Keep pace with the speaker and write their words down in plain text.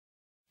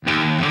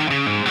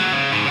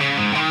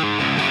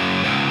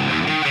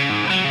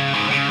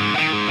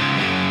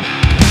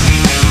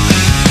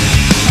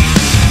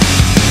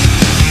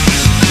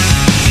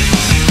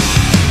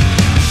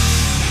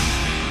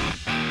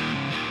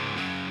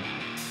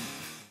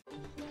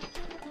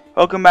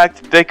Welcome back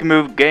to Dick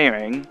Move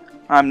Gaming.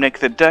 I'm Nick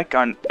the Dick,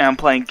 and I'm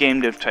playing Game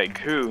Dev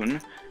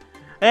Tycoon.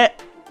 And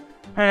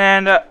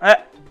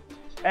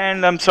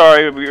I'm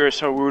sorry we were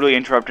so rudely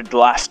interrupted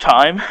last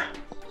time.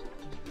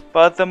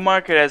 But the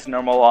market has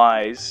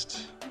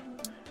normalized,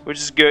 which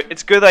is good.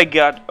 It's good I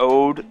got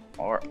owed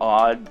or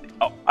odd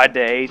a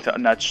day to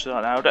not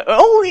shut out.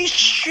 Holy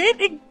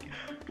shit!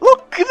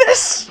 Look at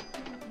this!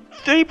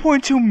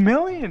 3.2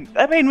 million.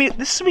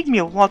 This is making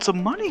me lots of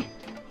money.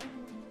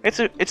 It's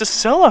a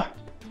seller.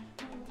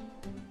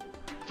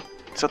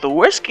 It's not the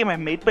worst game I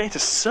made, but it's a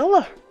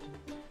seller.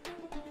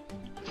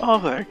 Oh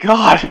my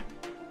god.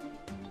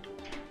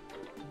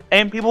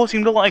 And people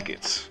seem to like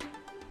it.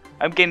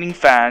 I'm gaining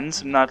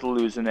fans, I'm not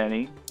losing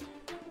any.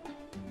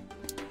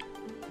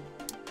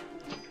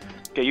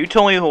 Okay, you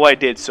tell me who I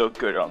did so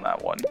good on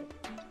that one.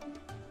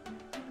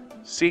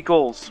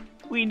 Sequels.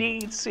 We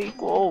need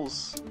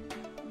sequels.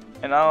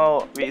 And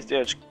I'll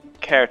research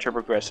character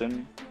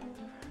progression,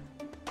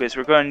 because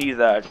we're going to need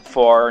that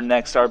for our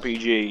next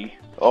RPG.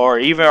 Or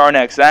even our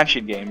next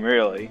action game,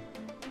 really.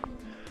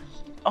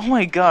 Oh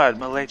my god,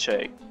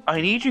 Maleche. I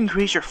need to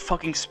increase your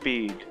fucking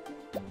speed.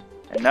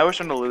 And now we're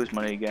starting to lose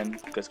money again,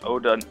 because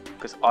Ode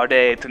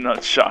the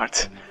Nut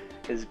Shot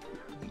is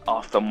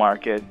off the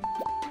market.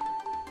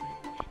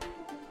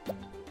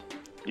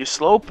 You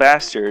slow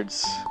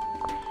bastards.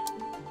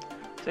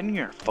 Sending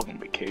you on fucking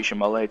vacation,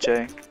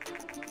 Maleche.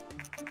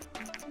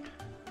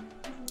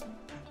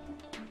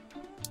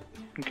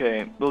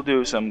 Okay, we'll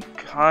do some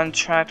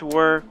contract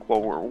work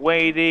while we're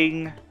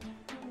waiting.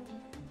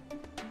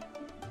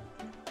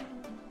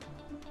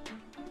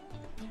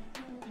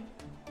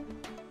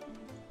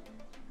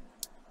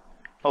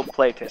 Oh,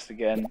 playtest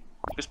again.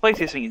 Because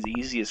playtesting is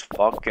easy as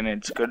fuck and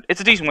it's good.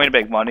 It's a decent way to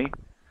make money.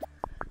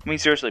 I mean,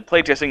 seriously,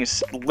 playtesting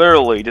is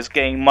literally just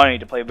getting money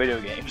to play video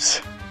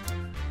games.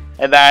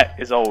 And that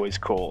is always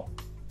cool.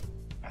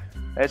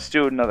 Let's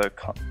do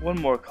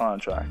one more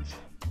contract.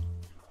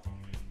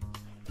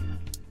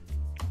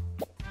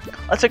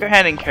 Let's take our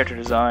hand in character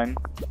design.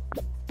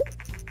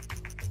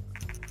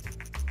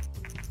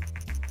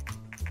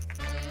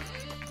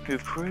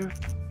 We've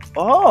proved.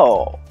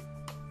 Oh!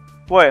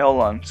 Wait,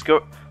 hold on. Let's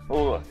go.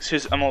 Oh,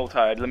 excuse, I'm a little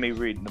tired. Let me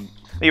read them.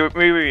 Let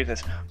me read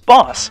this.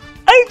 Boss,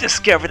 I've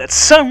discovered that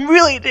some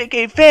really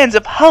dedicated fans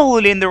of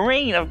Halloween in the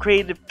Rain have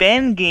created a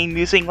fan game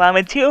using live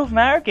material from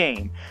our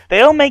game. They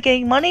don't make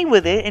any money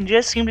with it and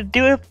just seem to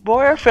do it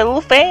for our fellow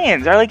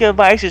fans. Our legal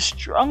advisors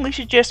strongly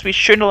suggest we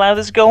shouldn't allow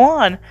this to go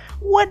on.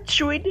 What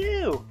should we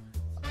do?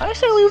 I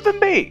say leave them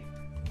be.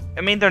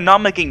 I mean, they're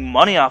not making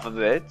money off of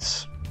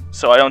it,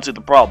 so I don't see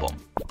the problem.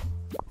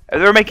 If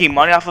they're making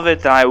money off of it,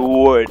 then I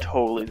would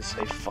totally just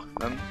say fuck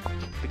them,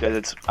 because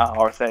it's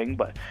our thing,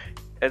 but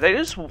if they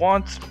just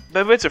want,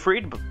 if it's a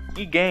free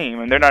game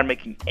and they're not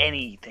making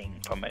anything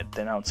from it,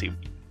 then I don't see a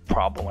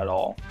problem at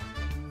all.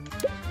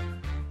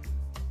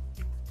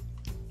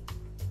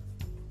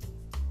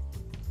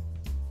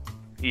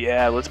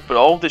 Yeah, let's put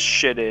all this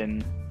shit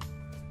in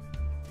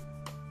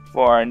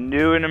for our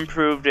new and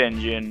improved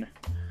engine.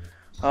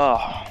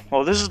 Oh,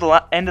 well, this is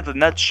the end of the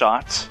nut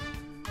shot.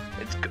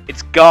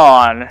 It's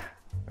gone.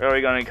 What are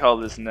we gonna call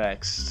this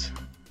next?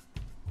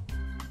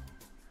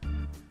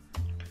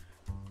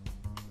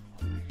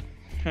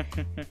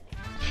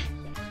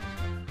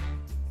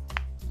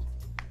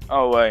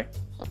 Oh wait,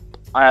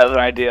 I have an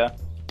idea.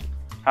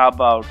 How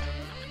about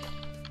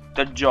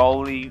the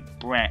Jolly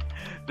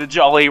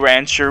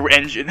Rancher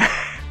engine?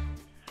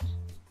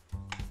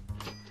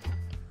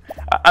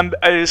 I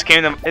just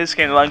came to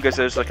mind because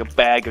there's like a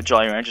bag of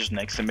Jolly Ranchers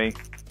next to me.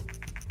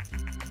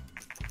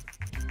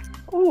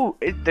 Ooh,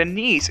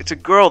 Denise, it's a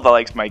girl that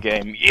likes my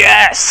game.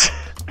 Yes!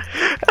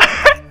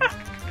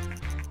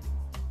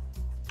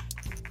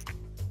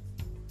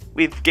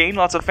 We've gained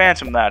lots of fans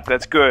from that.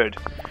 That's good.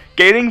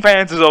 Gaining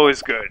fans is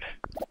always good.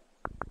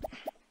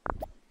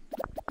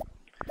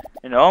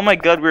 And oh my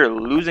god, we're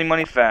losing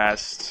money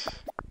fast.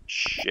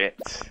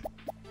 Shit.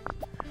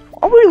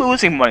 Why are we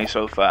losing money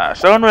so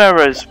fast? I don't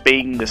remember us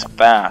being this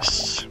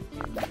fast.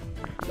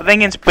 I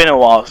think it's been a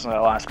while since I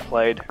last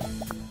played.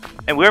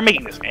 And we're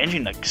making this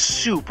engine like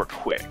super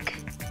quick.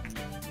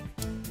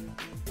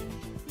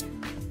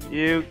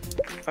 No,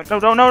 I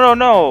don't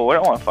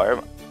want to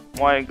fire.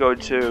 I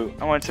want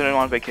to send him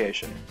on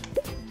vacation.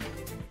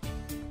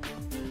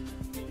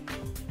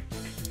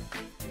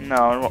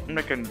 No, I'm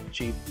not gonna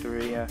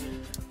G3.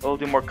 We'll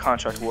do more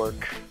contract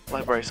work.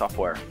 Library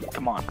software.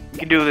 Come on, we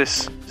can do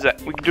this.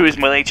 We can do this,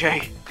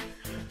 Maleche.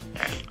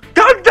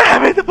 God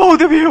damn it, the both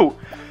of you!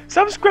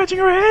 Stop scratching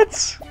your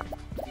heads!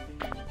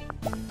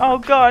 Oh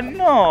god,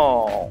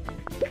 no!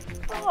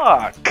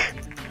 Fuck!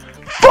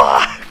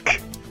 Fuck!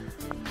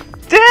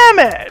 Damn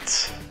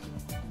it!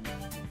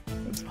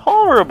 It's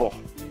horrible.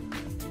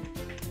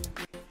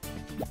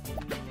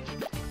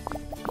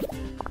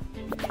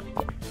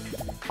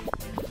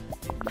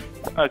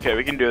 Okay,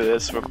 we can do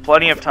this. We have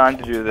plenty of time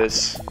to do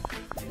this.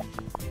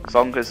 As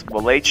long as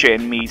Maleche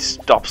and me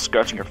stop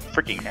scratching your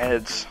freaking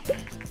heads.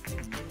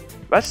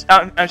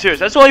 I'm serious.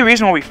 That's the only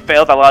reason why we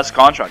failed that last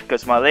contract,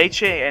 because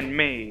Maleche and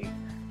me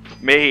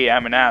Me,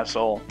 I'm an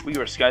asshole. We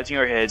were scratching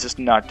our heads, just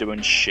not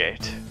doing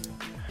shit.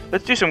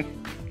 Let's do some.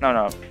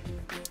 No.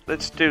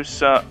 Let's do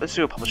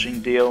a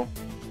publishing deal.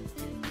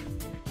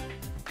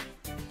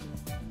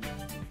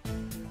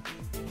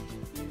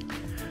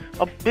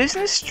 A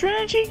business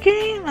strategy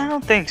game? I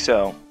don't think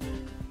so.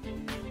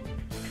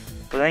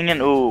 But then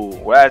again,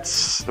 ooh,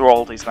 that's the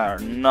royalties that are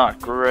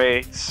not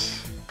great.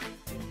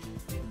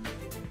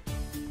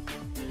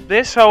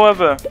 This,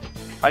 however,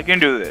 I can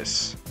do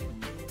this.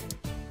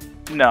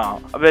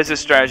 No, a business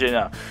strategy,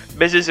 no.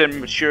 Business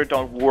and mature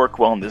don't work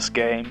well in this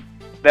game.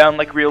 They don't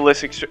like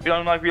realistic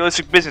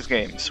business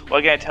games.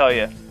 What can I tell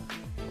you?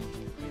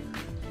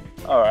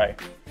 Alright.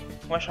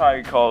 What shall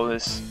I call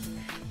this?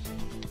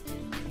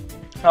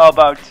 How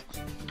about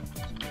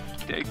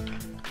Dig,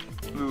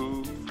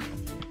 Move,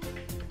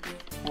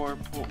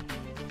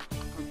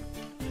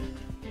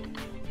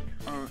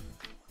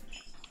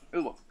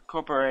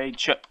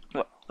 Corporation.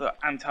 Look,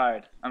 I'm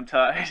tired.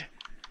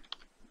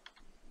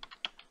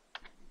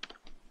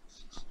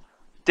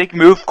 Dig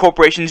Move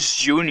Corporations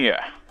Jr.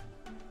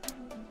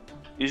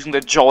 Using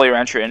the Jolly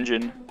Rancher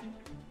engine.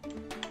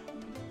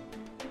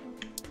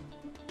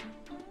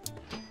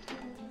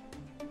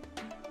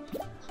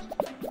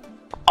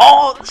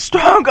 Oh, the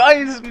strong guy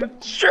is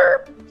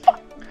mature.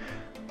 Fuck.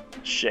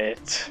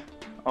 Shit.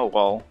 Oh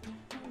well.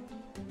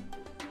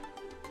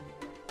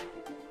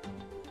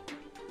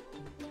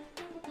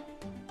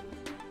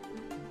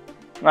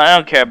 I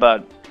don't care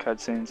about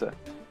cutscenes.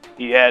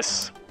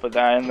 Yes, put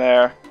that in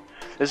there.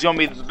 This is gonna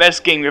be the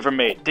best game we ever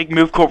made. Dig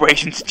Move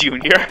Corporations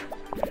Jr.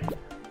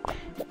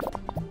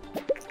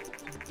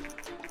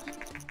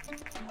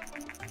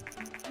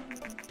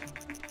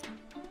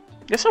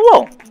 Yes, I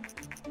will.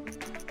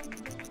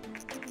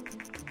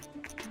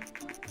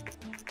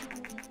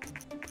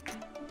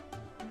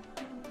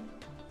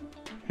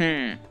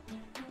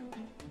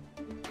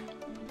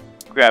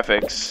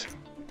 Graphics.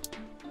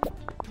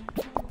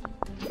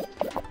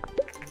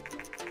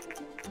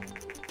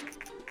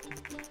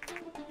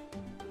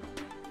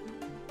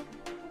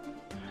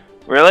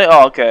 Really?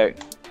 Oh, okay.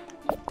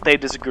 They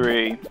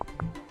disagree.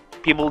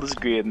 People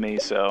disagree with me,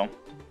 so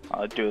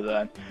I'll do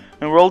that.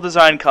 When world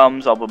design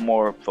comes, I'll put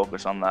more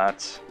focus on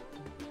that.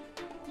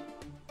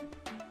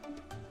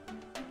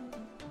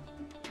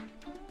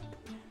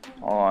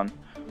 Hold on.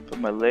 Put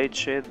my late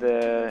shade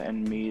there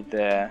and me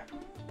there.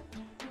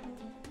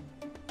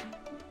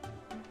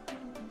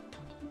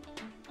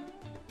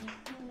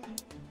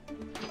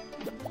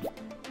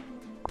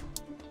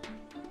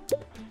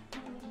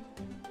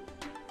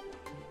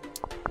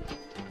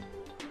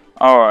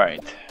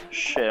 Alright.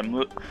 Shit,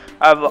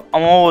 I'm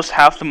almost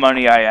half the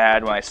money I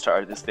had when I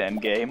started this damn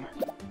game.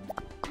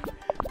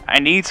 I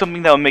need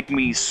something that will make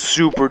me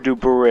super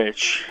duper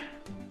rich.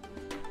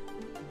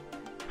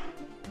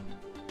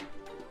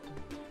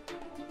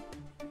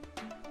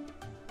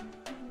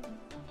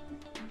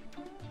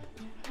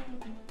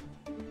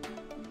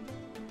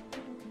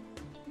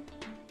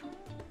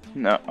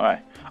 No,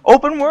 alright.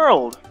 Open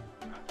world!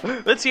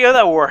 Let's see how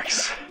that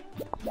works.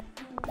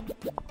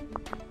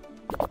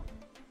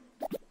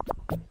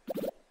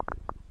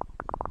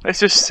 Let's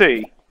just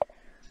see.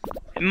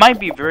 It might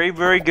be very,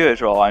 very good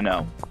for all I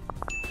know.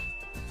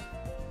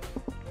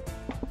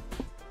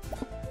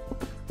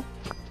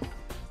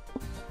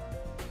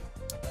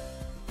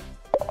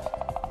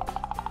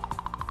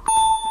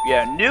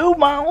 Yeah, new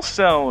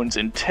milestones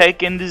in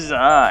tech and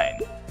design.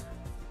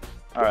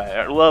 Alright,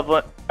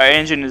 our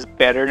engine is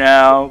better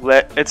now.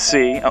 Let's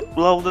see.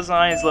 Level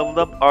design is leveled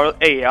up. Our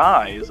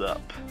AI is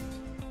up.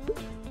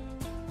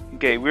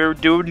 Okay, we're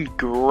doing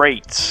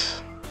great.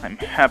 I'm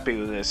happy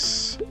with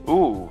this.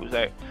 Ooh,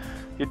 Zach.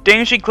 You're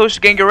dangerously close to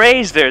getting a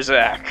raise there,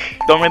 Zach.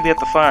 Don't really have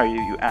to fire you,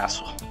 you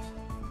asshole.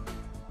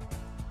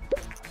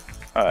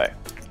 Alright.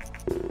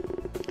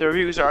 The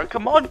reviews are,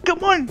 come on!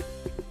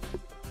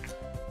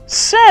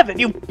 7,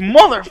 you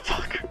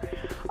motherfucker!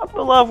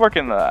 I love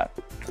working on that.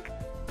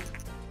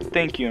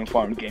 Thank you,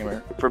 Informed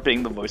Gamer, for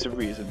being the voice of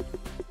reason.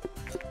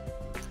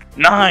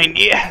 9,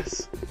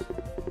 yes!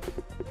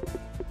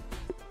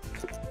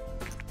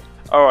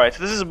 Alright,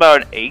 so this is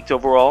about an 8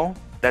 overall.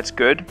 That's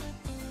good.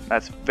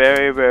 That's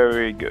very,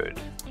 very good.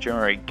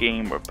 Generate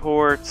game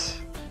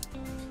reports.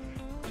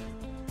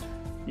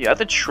 You have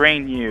to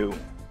train you.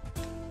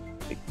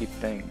 Big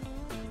thing.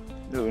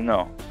 Ooh,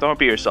 no, don't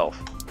repeat yourself.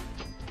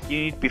 You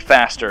need to be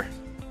faster.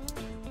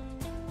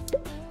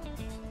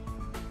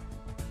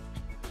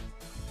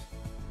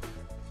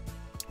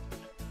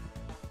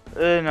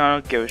 No, I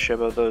don't give a shit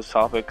about those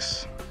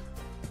topics.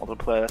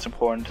 Multiplayer, that's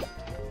important.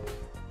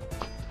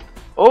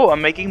 Oh,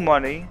 I'm making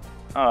money.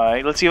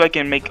 Alright, let's see if I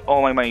can make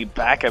all my money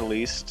back at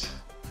least.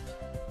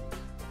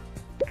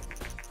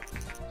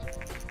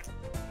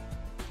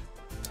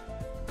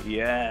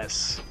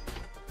 Yes.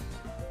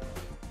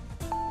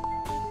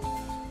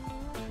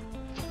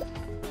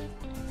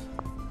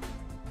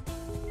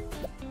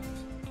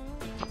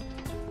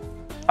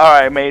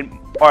 Alright,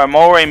 I'm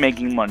already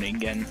making money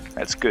again.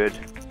 That's good.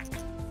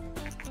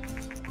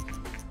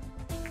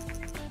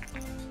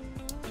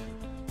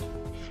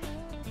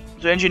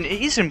 The engine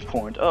is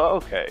important. Oh,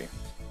 okay.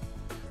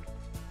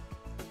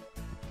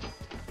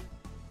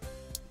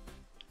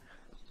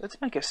 let's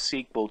make a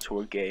sequel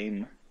to a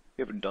game.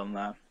 We haven't done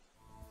that.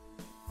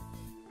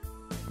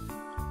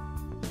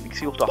 Make a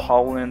sequel to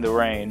Howlin' in the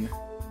Rain.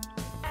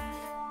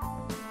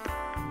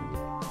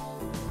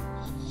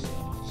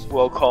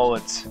 We'll call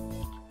it.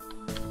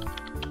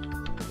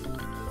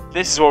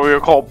 This is what we will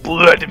call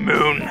Blood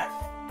Moon.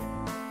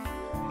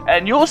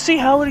 And you'll see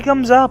how it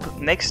comes up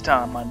next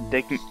time on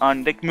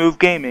Dick Move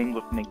Gaming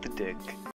with Nick the Dick.